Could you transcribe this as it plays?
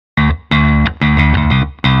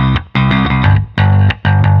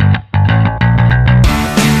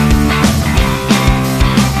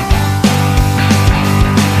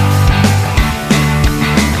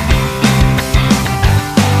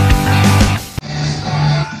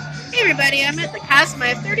everybody, I'm at the Cosmo. I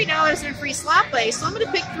have $30 in free slot play, so I'm going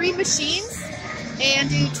to pick 3 machines and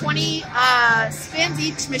do 20 spins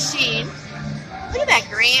each machine. Look at that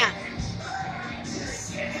grand.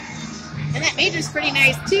 And that major's pretty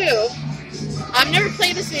nice too. I've never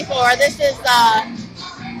played this before. This is,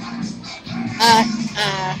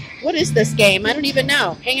 what is this game? I don't even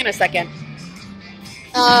know. Hang on a second.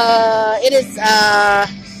 It is,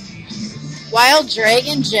 Wild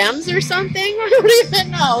Dragon Gems or something? I don't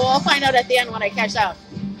even know. Well, I'll find out at the end when I cash out.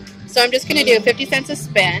 So I'm just going to do 50 cents a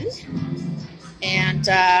spin. And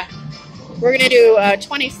we're going to do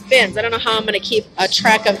 20 spins. I don't know how I'm going to keep a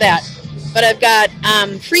track of that. But I've got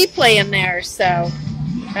free play in there. So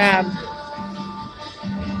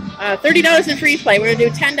 $30 in free play. We're going to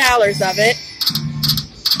do $10 of it.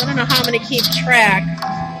 I don't know how I'm going to keep track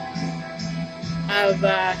of...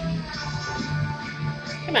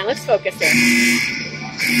 Come on, let's focus here.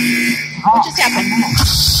 What just happened?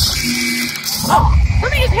 Oh,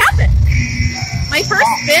 something just happened. My first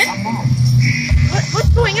spin? What's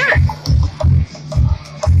going on?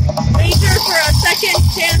 Wager for a second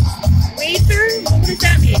chance. Wager? What does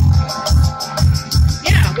that mean?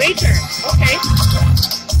 Yeah, wager. Okay.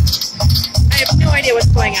 I have no idea what's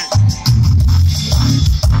going on.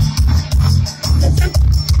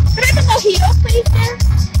 Can I have a mojito, please, there?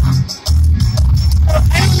 I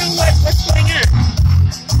don't know what's going on.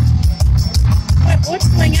 What's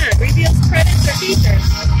going on? Reveals credits or features?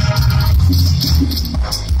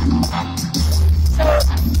 So,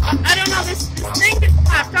 I don't know, this thing just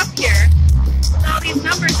popped up here with all these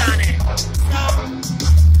numbers on it. So,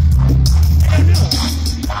 I don't know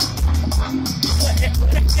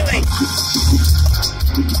what I'm doing.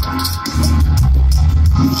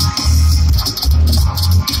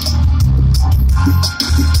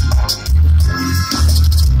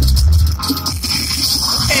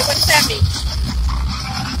 Okay, what does that mean?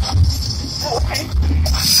 Oh, okay.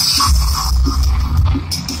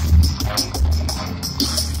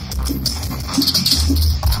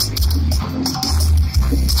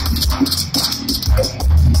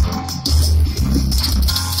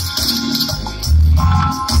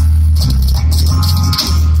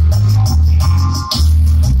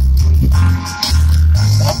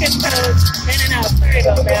 Focus codes in and out. Sorry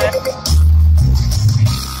about that.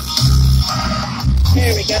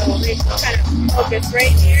 There we go. We kind of focus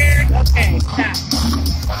right here. Okay, stop.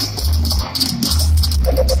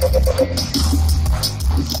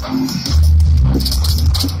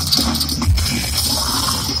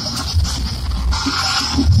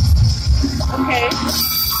 Okay.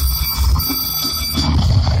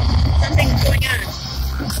 Something's going on.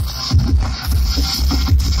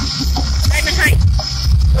 Diamond height.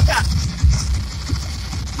 Look up.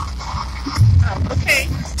 Oh, okay.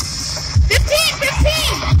 15! 15!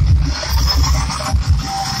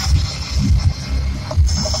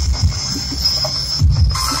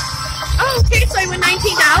 Oh, okay, so I win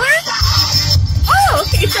 $19? Oh,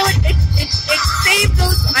 okay, so it saved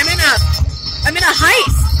those. I'm in a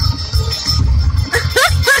heist. I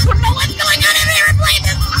don't know what's going on. I've never played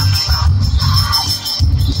this.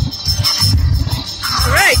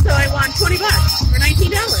 Alright, so I won $20 for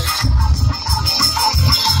 $19.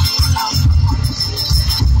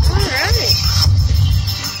 Alright.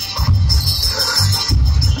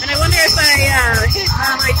 And I wonder if I hit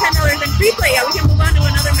my $10 in free play, we can move on to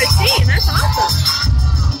another machine. That's awesome.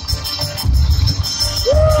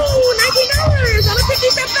 Woo! $19 on a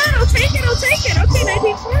 50-cent bet. I'll take it. Okay,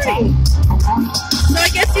 $19.40. So I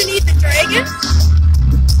guess you need the dragon?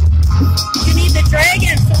 You need the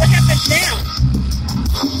dragon, so what happens now?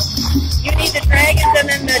 You need the dragons and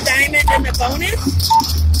then the diamond and the bonus?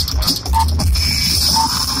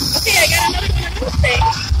 Okay, I got another one of those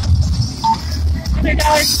things. Another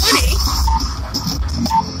 $1.20.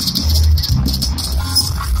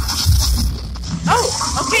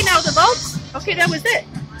 Oh, okay, now the vaults. Okay, that was it.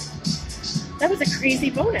 That was a crazy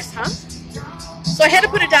bonus, huh? So I had to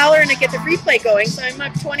put $1 in to get the free play going, so I'm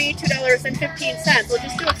up $22.15. We'll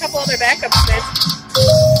just do a couple other backup spins.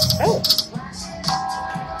 Oh.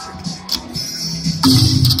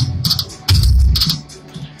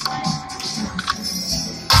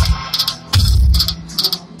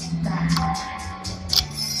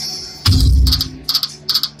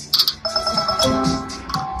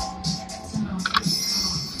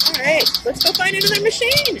 Alright, let's go find another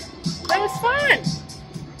machine. That was fun.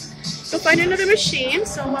 Go find another machine,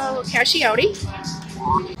 so we'll cashy outie.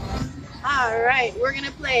 Alright, we're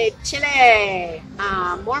gonna play Chile.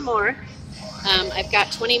 More. I've got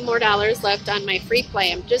 $20 more left on my free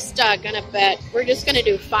play. I'm just gonna bet, we're just gonna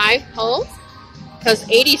do 5 pulls because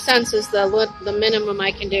 80 cents is the minimum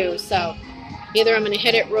I can do. So Either I'm going to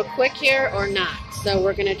hit it real quick here or not. So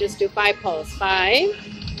we're going to just do 5 pulls. 5,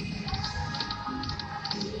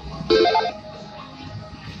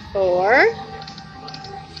 4,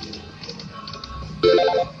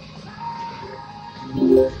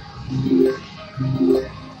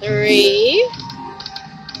 3,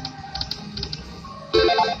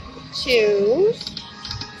 2,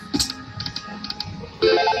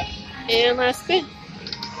 and last spin.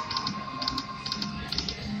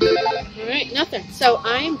 Alright, nothing. So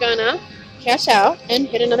I'm gonna cash out and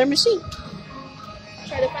hit another machine.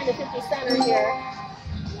 Try to find a 50 center here.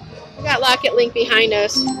 We got Locket Link behind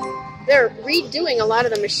us. They're redoing a lot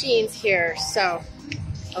of the machines here, so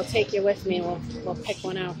I'll take you with me. We'll pick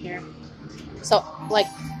one out here. So, like,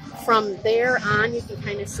 from there on, you can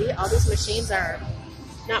kind of see all these machines are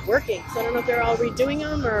not working. So I don't know if they're all redoing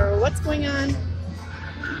them or what's going on.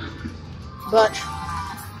 But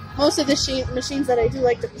most of the machines that I do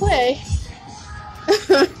like to play,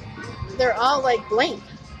 they're all like blank.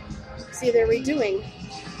 See, they're redoing.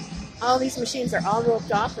 All these machines are all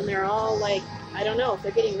roped off and they're all like, I don't know if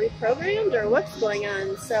they're getting reprogrammed or what's going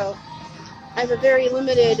on. So I have a very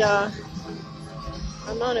limited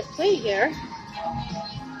amount of play here.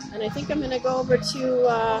 And I think I'm going to go over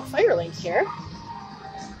to Firelink here.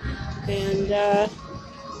 And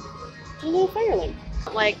do a little Firelink.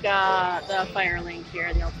 Like the Firelink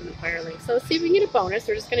here, the Ultimate Firelink. So let's see if we can get a bonus.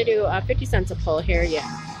 We're just going to do 50 cents a pull here, yeah.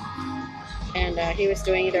 And he was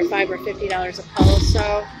doing either $5 or $50 a pull,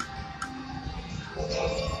 so...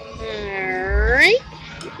 Alright.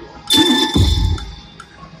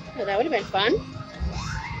 Oh, that would have been fun.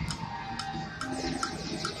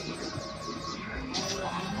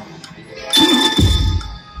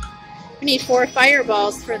 We need 4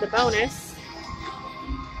 fireballs for the bonus.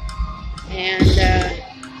 And,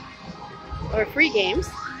 or free games.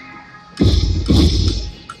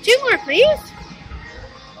 2 more, please.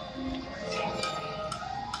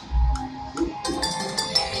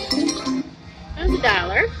 That's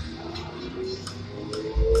 $1.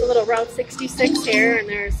 It's a little Route 66 here, and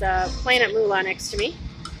there's Planet Moolah next to me.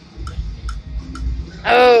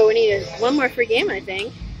 Oh, we need one more free game, I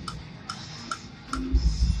think.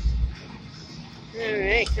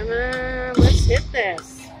 Alright, come on, let's hit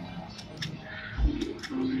this.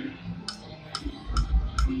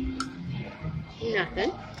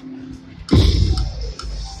 Nothing.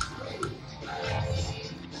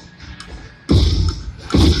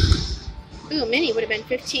 Ooh, mini would have been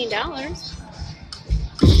 $15.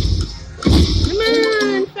 Come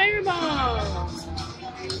on, fireballs.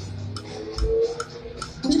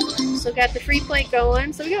 So got the free play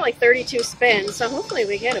going. So we got like 32 spins. So hopefully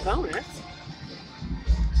we get a bonus.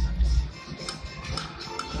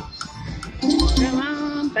 Come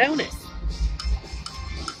on, bonus.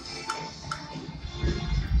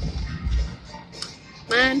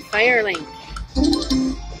 Come on, Firelink.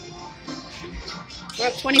 We're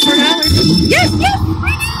up $24. Yes, yes!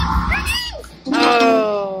 Free games!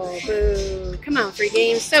 Oh, boo. Come on, free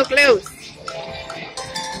games. So close.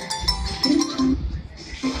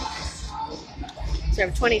 So we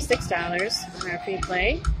have $26 on our free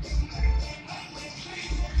play.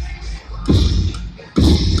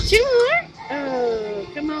 2 more? Oh,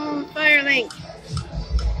 come on, Firelink.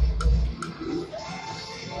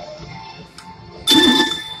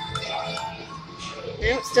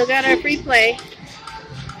 Nope, still got our free play.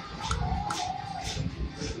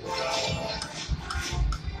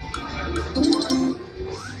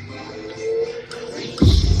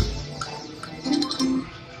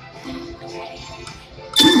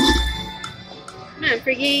 Come on,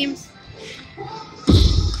 free games.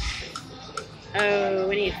 Oh,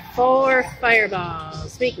 we need 4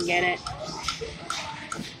 fireballs. We can get it.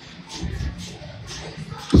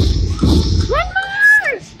 One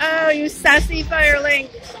more! Oh, you sassy Firelink.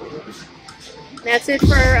 That's it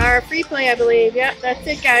for our free play, I believe. Yep, that's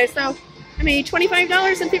it, guys. So I made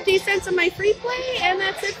 $25.50 on my free play, and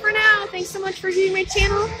that's it for now. Thanks so much for viewing my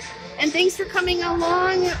channel, and thanks for coming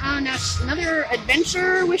along on another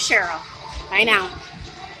adventure with Cheryl. Bye now.